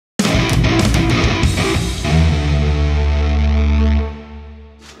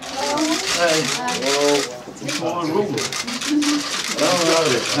Vad roligt.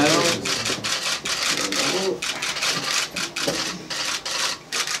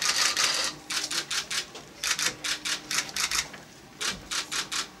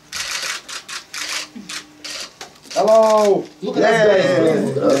 Hello! Look at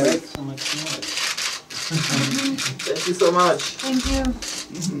us guys! Thank you so much. Thank you.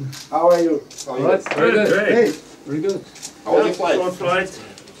 How are you? All right, very good. Hey. Very good. How was your flight? Short flight.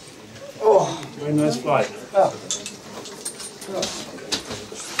 Oh, Very nice flight. yeah.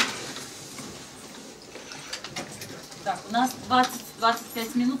 Так, у нас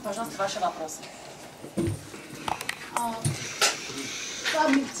 20-25 минут, пожалуйста, ваши вопросы.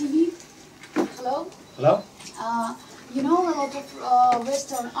 Public TV. Hello. Hello? You know, a lot of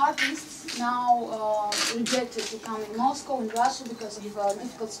Western artists now rejected to come in Moscow and Russia because of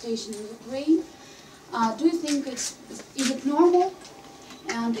difficult situation in Ukraine. Do you think is it normal?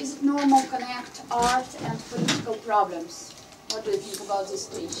 And is it normal to connect art and political problems? What do you think about this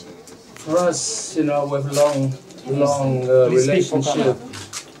situation? For us, you know, we have a long relationship.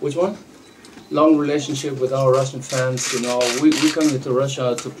 Which one? Long relationship with our Russian fans. You know, we come here to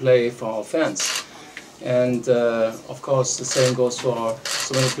Russia to play for our fans. And of course, the same goes for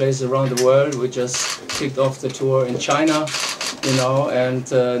so many places around the world. We just kicked off the tour in China, you know, and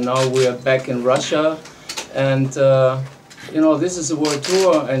now we are back in Russia. And you know, this is a world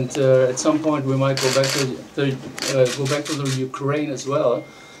tour, and at some point we might go back to the Ukraine as well,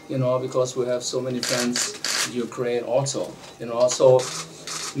 you know, because we have so many fans in Ukraine also, you know. So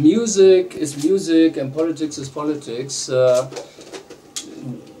music is music, and politics is politics.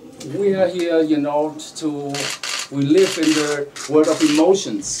 We are here, you know, we live in the world of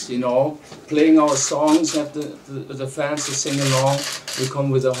emotions, you know, playing our songs, have the fans to sing along. We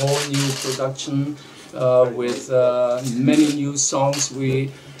come with a whole new production with many new songs we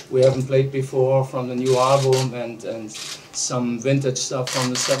haven't played before from the new album, and some vintage stuff from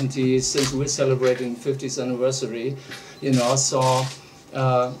the 70s, since we're celebrating 50th anniversary, you know. So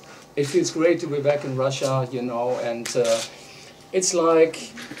it feels great to be back in Russia, you know, and it's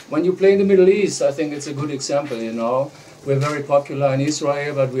like when you play in the Middle East, I think it's a good example, you know. We're very popular in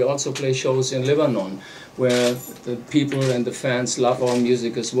Israel, but we also play shows in Lebanon, where the people and the fans love our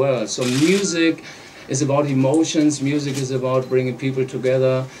music as well. So music is about emotions, music is about bringing people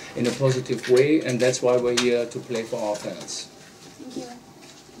together in a positive way, and that's why we're here to play for our fans. Thank you.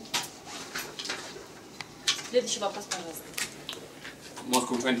 Следующий вопрос, пожалуйста.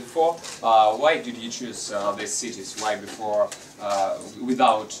 Moscow 24. Why did you choose these cities? Why before,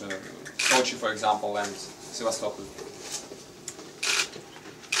 without Sochi, for example, and Sevastopol?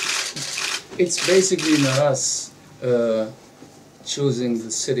 It's basically not us choosing the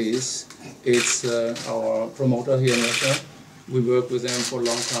cities. It's our promoter here in Russia. We work with them for a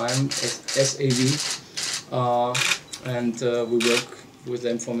long time, SAV, and we work with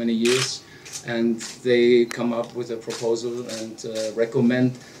them for many years. And they come up with a proposal and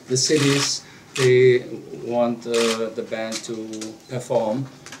recommend the cities they want the band to perform,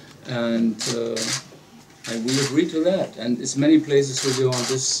 and we agree to that. And it's many places we go on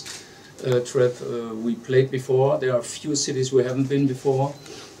this trip we played before. There are a few cities we haven't been before,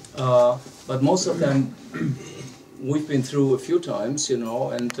 but most of them we've been through a few times, you know,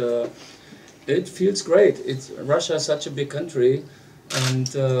 and it feels great. Russia is such a big country,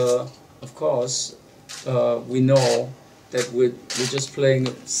 and of course, we know that we're just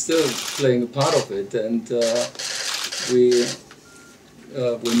still playing a part of it, and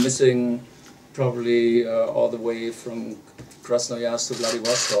we're missing probably all the way from Krasnoyarsk to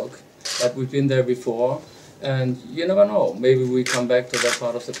Vladivostok, but we've been there before, and you never know, maybe we come back to that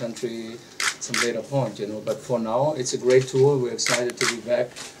part of the country at some later point, you know, but for now it's a great tour, we're excited to be back,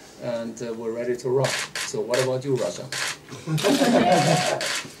 and we're ready to rock. So what about you, Russia?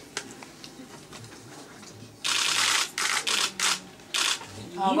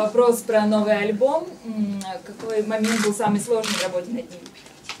 Вопрос про новый альбом. Какой момент был самый сложный в работе над ним?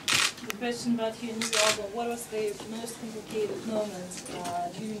 The question about your new album. What was the most complicated moment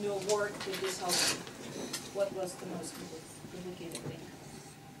during your work with this album? What was the most complicated thing?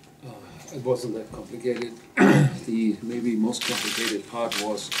 It wasn't that complicated. The maybe most complicated part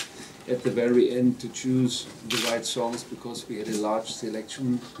was at the very end to choose the right songs, because we had a large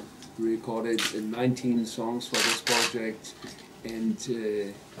selection. We recorded 19 songs for this project, and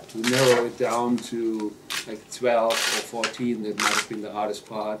to narrow it down to like 12 or 14, that might have been the hardest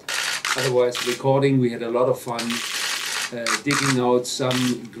part. Otherwise, recording, we had a lot of fun digging out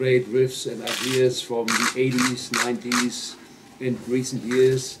some great riffs and ideas from the 80s, 90s and recent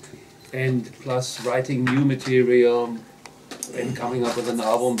years, and plus writing new material and coming up with an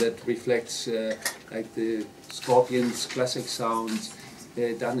album that reflects like the Scorpions classic sound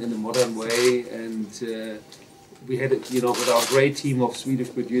done in a modern way. And we had, with our great team of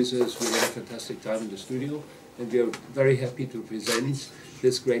Swedish producers, we had a fantastic time in the studio, and we are very happy to present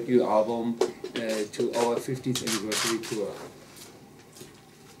this great new album to our 50th anniversary tour.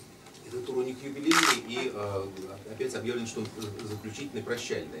 Этот тур у них юбилейный и опять объявлен, что заключительный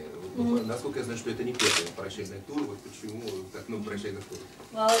прощальный. Насколько я знаю, что это не первый прощальный тур, вот почему так много прощальных туров?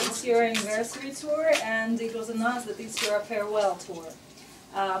 Well, it's your anniversary tour, and it was announced that it's your farewell tour.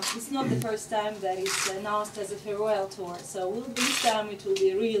 It's not the first time that it's announced as a farewell tour, so this time it will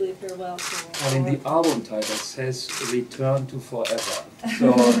be really a farewell tour. And in the album title says "Return to Forever,"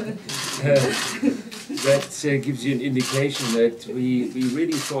 so that gives you an indication that we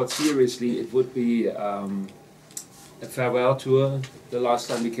really thought seriously it would be a farewell tour the last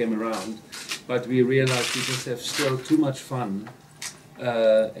time we came around, but we realized we just have still too much fun,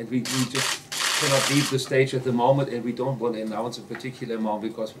 and we just cannot leave the stage at the moment, and we don't want to announce a particular amount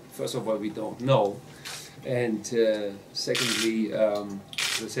because first of all we don't know, and secondly,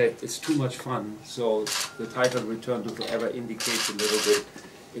 as I said, it's too much fun, so the title "Return to Forever" indicates a little bit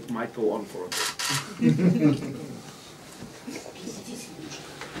it might go on for a bit.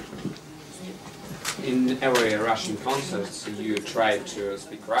 In every Russian concert you try to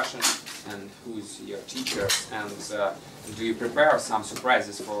speak Russian, and who's your teacher, and do you prepare some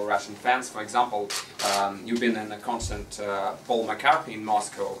surprises for Russian fans? For example, you've been in a concert Paul McCartney in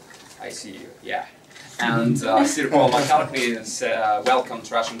Moscow, I see you, yeah. And Sir Paul McCartney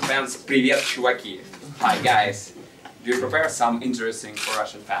welcomed Russian fans, "Привет, чуваки!" Hi guys! Do you prepare some interesting for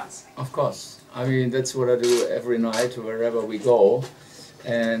Russian fans? Of course. I mean, that's what I do every night wherever we go.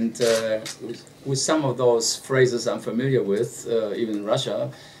 And with some of those phrases I'm familiar with, even in Russia,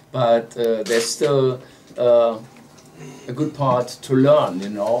 but there's still a good part to learn,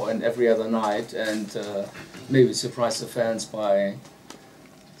 and every other night, and maybe surprise the fans by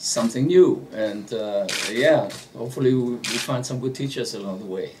something new. And yeah, hopefully we find some good teachers along the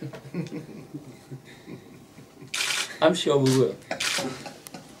way. I'm sure we will.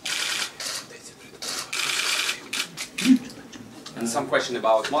 And some question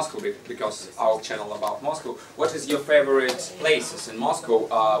about Moscow, because our channel about Moscow. What is your favorite places in Moscow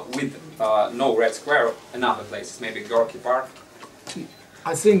with no Red Square and other places, maybe Gorky Park?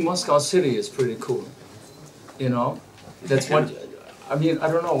 I think Moscow City is pretty cool. That's what, I mean, I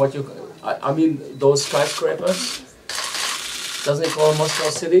don't know what you, I mean, those skyscrapers, doesn't it call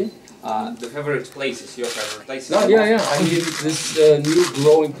Moscow City? The favorite places, your favorite places? No, yeah. I mean, this new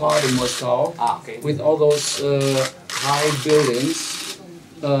growing part in Moscow, okay. With all those high buildings.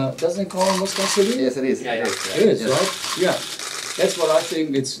 Doesn't it call Moscow City? Yes, it is. Yeah, It is, right? Yeah. That's what I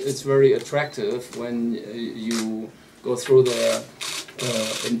think. It's very attractive when you go through there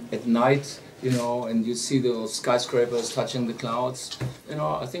at night, and you see those skyscrapers touching the clouds.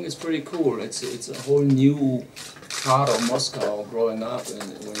 I think it's pretty cool. It's a whole new part of Moscow growing up,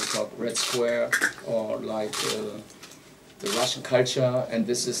 and when you talk Red Square or like the Russian culture, and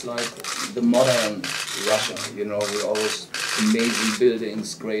this is like the modern Russia, with all those amazing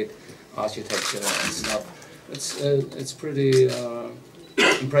buildings, great architecture and stuff. It's pretty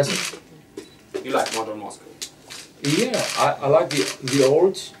impressive. You like modern Moscow? Yeah, I like the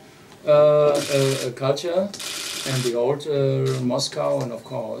old culture and the old Moscow, and of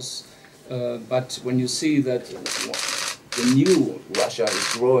course, but when you see that the new Russia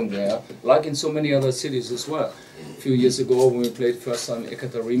is growing there, like in so many other cities as well. A few years ago, when we played first time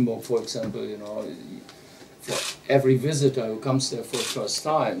Ekaterinburg, for example, for every visitor who comes there for the first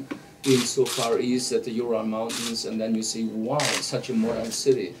time, being so far east at the Ural Mountains, and then you see, wow, such a modern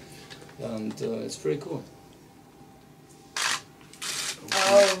city, and it's pretty cool.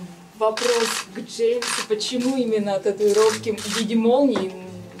 Вопрос к Джеймсу, почему именно татуировки в виде молнии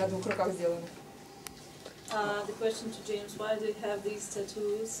на двух руках сделаны? The question to James: why do you have these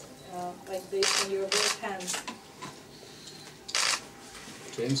tattoos like this on your both hands?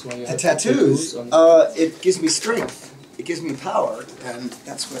 James, why you The have tattoos, on it gives me strength. It gives me power, and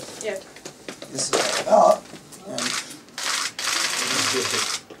that's what Yeah. this is all about.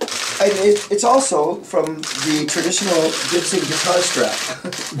 And it's also from the traditional Gibson guitar strap.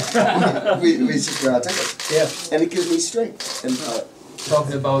 we just took it. Yeah. And it gives me strength and power.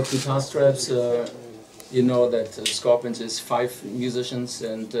 Talking about guitar straps, you know that Scorpions is 5 musicians,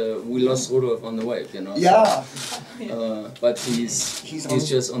 and we lost Rudolf on the way, Yeah. But he's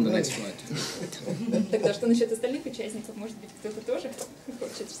just on the next flight. Тогда что насчет остальных участников? Может быть, кто-то тоже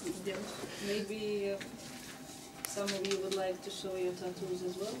хочет что-то сделать? Maybe some of you would like to show your tattoos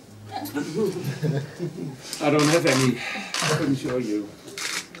as well. I don't have any. I can show you.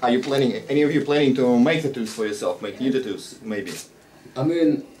 Are you planning, any of you planning to make tattoos for yourself, make new tattoos, maybe? I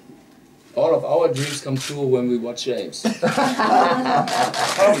mean, all of our dreams come true when we watch James. Oh,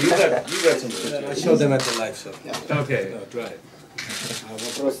 you got some tattoos. Show them at the live show. Okay, try it.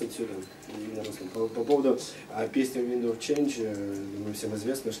 Вопрос отсюда. По поводу песни Wind of Change, думаю, всем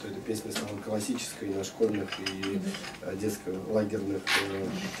известно, что эта песня стала классической на школьных и детско-лагерных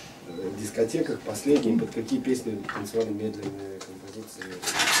дискотеках. Последние, под какие песни танцевали медленные композиции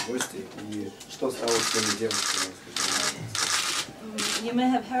гости и что стало с теми девушками? You may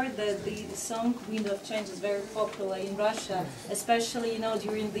have heard that the song Wind of Change is very popular in Russia, especially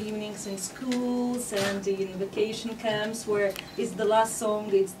during the evenings in schools and in vacation camps, where it's the last song,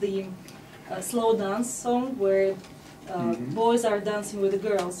 it's the slow dance song where boys are dancing with the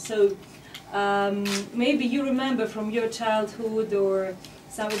girls. So maybe you remember from your childhood or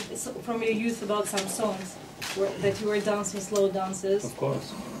from your youth about some songs that you were dancing slow dances. Of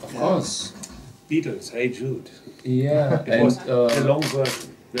course. Of course. Beatles, Hey Jude. Yeah, It was the long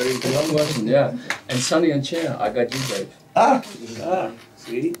version. Very the long version, yeah. And Sonny and Cher, I Got You, Babe.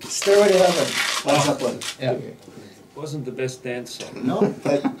 See? Stairway to Heaven. What's up with it? Yeah. Wasn't the best dance song. No,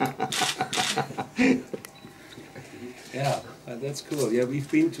 but Yeah, that's cool. Yeah,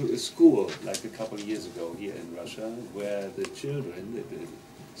 we've been to a school like a couple of years ago here in Russia where the children, the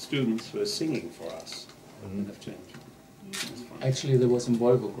students were singing for us. Wind of Change. Actually, there was in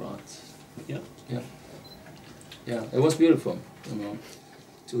Volgograd. Yeah. Yeah. Yeah, it was beautiful,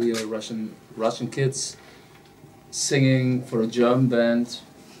 to hear Russian kids singing for a German band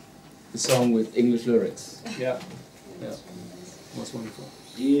a song with English lyrics. Yeah. Yeah, it was wonderful.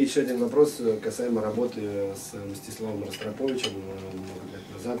 И еще один вопрос касаемо работы с Мстиславом Ростроповичем. Много лет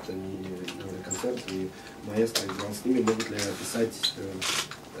назад они делали концерт, и маэстро играл с ними. Могут ли описать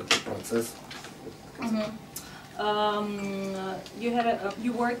этот процесс?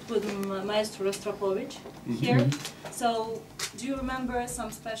 You worked with Maestro Rostropovich here. So, do you remember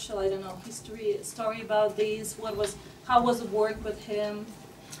some special, I don't know, story about this? How was the work with him?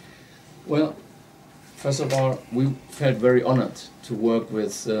 Well, first of all, we felt very honored to work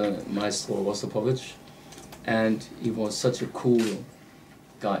with Maestro Rostropovich, and he was such a cool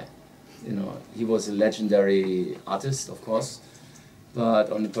guy. He was a legendary artist, of course,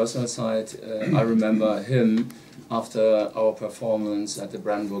 but on the personal side, I remember him after our performance at the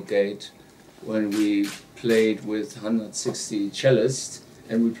Brandenburg Gate, when we played with 160 cellists,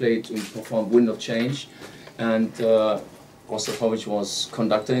 and we performed Wind of Change, and Rostropovich was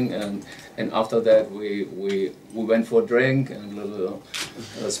conducting, and after that we went for a drink and a little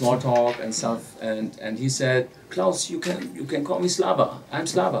small talk and stuff, and he said, "Klaus, you can call me Slava. I'm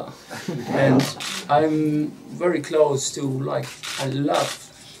Slava," and I'm very close to, I love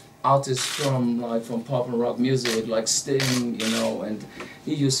artists from pop and rock music, like Sting, and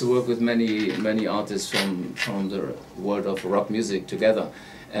he used to work with many artists from the world of rock music together.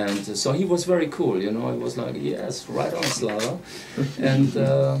 And so he was very cool, he was like, yes, right on, Slava.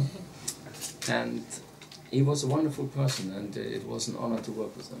 And he was a wonderful person, and it was an honor to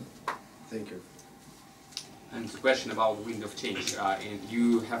work with him. Thank you. And the question about Wind of Change,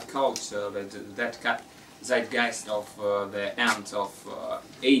 you have called that zeitgeist of the end of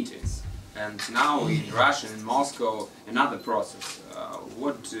 80s, and now in Russia, in Moscow, another process.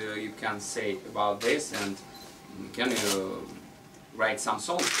 What you can say about this, and can you write some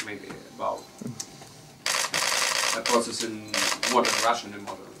songs maybe about that process in modern Russian and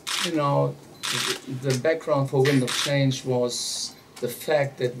modern? The background for Wind of Change was the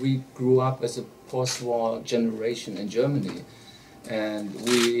fact that we grew up as a post-war generation in Germany, and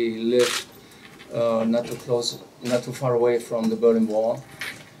we lived not too far away from the Berlin Wall.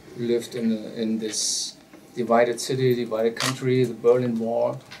 We lived in this divided city, divided country, the Berlin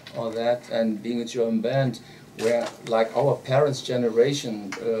Wall, all that, and being a German band, where like our parents'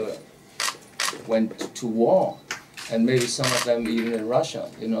 generation went to war, and maybe some of them even in Russia,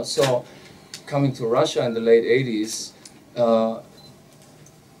 So coming to Russia in the late 80s,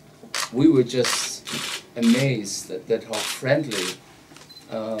 we were just amazed that how friendly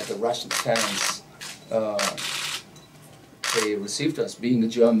the Russian fans they received us, being a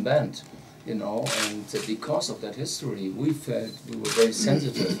German band, and because of that history, we felt we were very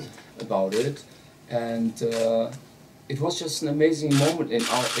sensitive about it, and it was just an amazing moment in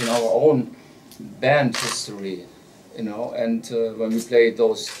our own band history, and when we played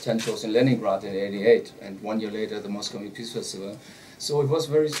those 10 shows in Leningrad in '88, and 1 year later the Moscow Peace Festival, so it was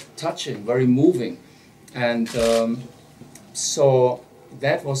very touching, very moving, and so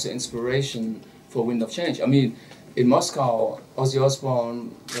that was the inspiration for Wind of Change. I mean, in Moscow, Ozzy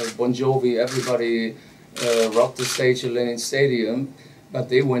Osbourne, Bon Jovi, everybody rocked the stage at Lenin Stadium, but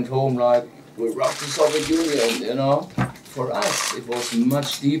they went home like, we rocked the Soviet Union, you know. For us, it was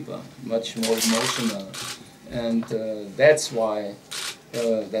much deeper, much more emotional, and that's why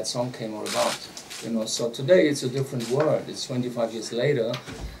that song came all about. You know, so today it's a different world. It's 25 years later,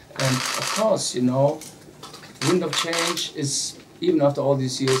 and of course, you know, Wind of Change is, even after all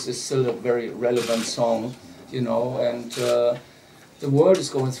these years, is still a very relevant song. You know, and the world is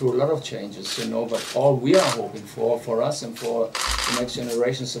going through a lot of changes. You know, but all we are hoping for us and for the next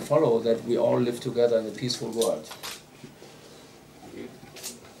generations to follow, that we all live together in a peaceful world.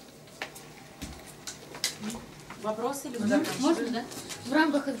 Вопросы? Можно, да? В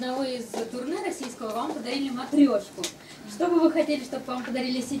рамках одного из турне российского вам подарили матрешку. Что бы вы хотели, чтобы вам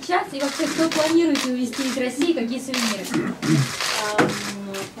подарили сейчас? И вообще, что планируете увезти из России? Какие сувениры?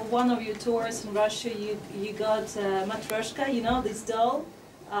 For one of your tours in Russia, you got matryoshka, you know, this doll,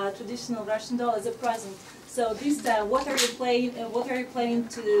 traditional Russian doll, as a present. So this time, what are you planning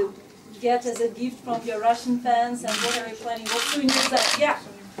to get as a gift from your Russian fans, and what are you planning? What souvenirs are? Yeah,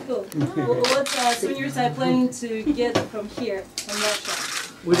 cool. What souvenirs are you planning to get from here, from Russia?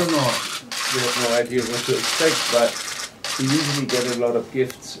 We don't know. We have no idea what to expect, but we usually get a lot of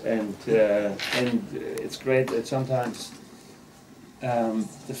gifts, and it's great that sometimes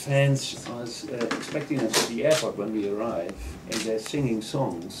the fans are expecting us at the airport when we arrive, and they're singing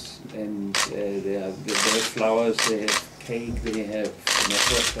songs, and they have flowers, they have cake, they have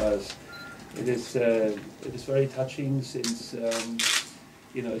matryoshkas. It is very touching, since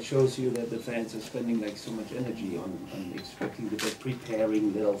you know, it shows you that the fans are spending like so much energy on expecting that they're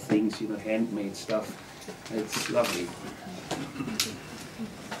preparing little things, you know, handmade stuff. It's lovely.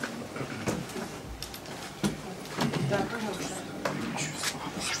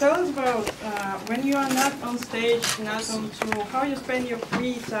 Tell us about when you are not on stage, not on tour, how you spend your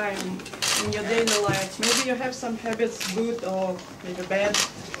free time in your daily life. Maybe you have some habits, good or maybe bad.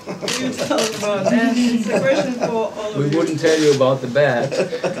 You tell us about, and it's a question for all of you. We wouldn't tell you about the bad,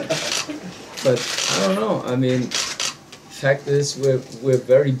 but I don't know. I mean, fact is, we're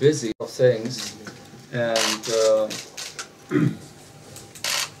very busy with things, and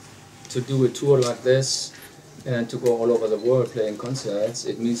to do a tour like this and to go all over the world playing concerts,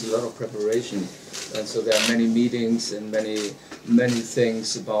 it means a lot of preparation. And so there are many meetings and many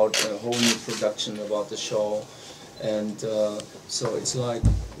things about a whole new production, about the show. And so it's like,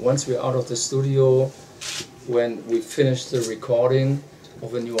 once we're out of the studio, when we finish the recording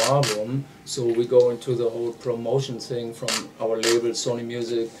of a new album, so we go into the whole promotion thing from our label, Sony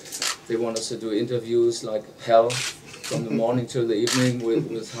Music. They want us to do interviews like hell, from the morning till the evening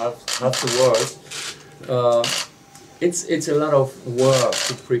with half the world. It's a lot of work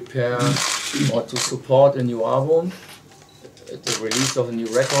to prepare or to support a new album, the release of a new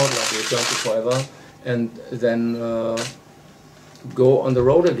record like Return to Forever, and then go on the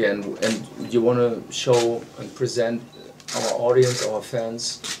road again. And you want to show and present our audience, our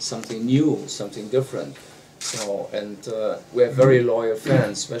fans, something new, something different. So, and we have very loyal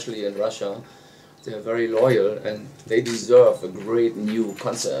fans, especially in Russia. They're very loyal, and they deserve a great new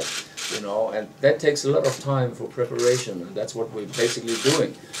concert, you know, and that takes a lot of time for preparation, and that's what we're basically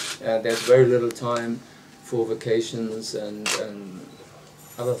doing. And there's very little time for vacations and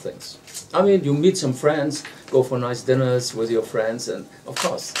other things. I mean, you meet some friends, go for nice dinners with your friends, and of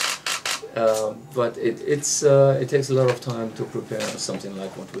course, but it takes a lot of time to prepare something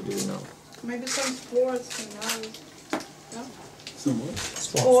like what we're doing now. Maybe some sports, you know. No? Some what?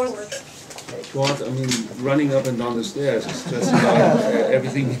 Sports. Sport, I mean, running up and down the stairs is just about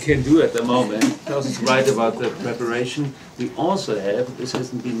everything we can do at the moment. Klaus is right about the preparation. We also have, this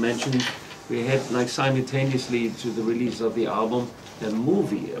hasn't been mentioned, we had like simultaneously to the release of the album, a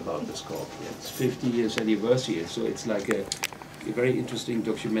movie about the Scorpions. It's 50 years anniversary, so it's like a very interesting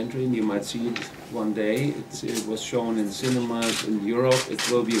documentary, and you might see it one day. It was shown in cinemas in Europe. It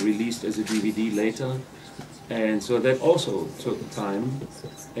will be released as a DVD later. And so that also took time,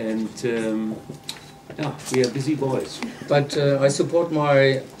 and yeah, we are busy boys. But I support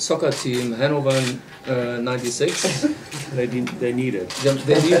my soccer team, Hanover 96. They need it. They need it,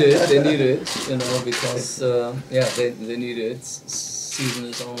 you know, because yeah, they need it. Season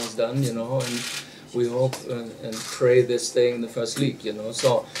is almost done, you know, and we hope and pray they stay in the first league, you know.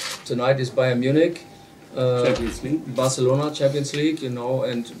 So tonight is Bayern Munich, Champions League, Barcelona Champions League, you know,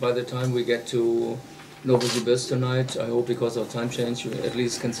 and by the time we get to Novosibirsk tonight, I hope because of time change you at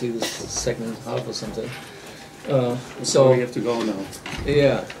least can see the second half or something. So we have to go now.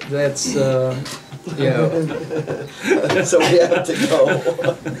 Yeah, that's yeah. So we have to go.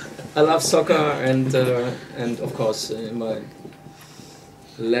 I love soccer, and of course in my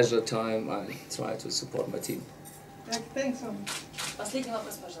leisure time I try to support my team. Thanks. Последний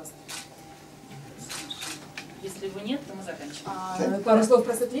вопрос, пожалуйста. Если его нет, то мы заканчиваем. Пару слов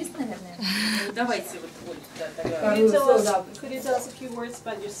про сет-лист, наверное. Давайте вот Could you tell us a few words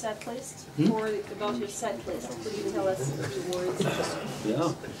about your set list? Or about your set list? Could you tell us a few words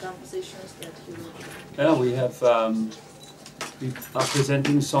about the compositions that you... Yeah, we are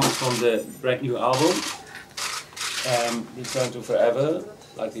presenting songs from the brand new album, Return to Forever,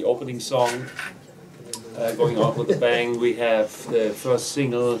 like the opening song, going out with a bang. We have the first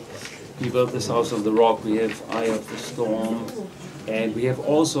single, We Built This House on the Rock, we have Eye of the Storm, and we have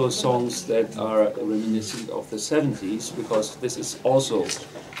also songs that are reminiscent of the 70s, because this is also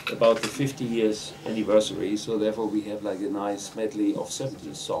about the 50 years anniversary, so therefore we have like a nice medley of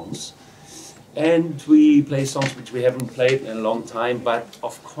 70s songs. And we play songs which we haven't played in a long time, but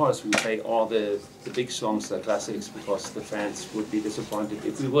of course we play all the big songs, the classics, because the fans would be disappointed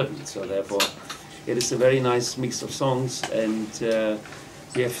if we wouldn't. So therefore it is a very nice mix of songs, and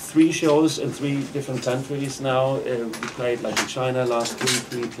we have 3 shows in 3 different countries now. We played like in China last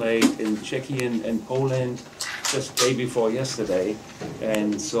week, we played in Czechia and Poland just day before yesterday.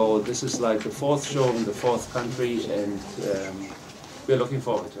 And so this is like the 4th show in the 4th country, and we're looking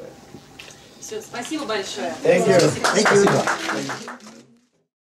forward to it. Все, спасибо большое. Thank you. Thank you.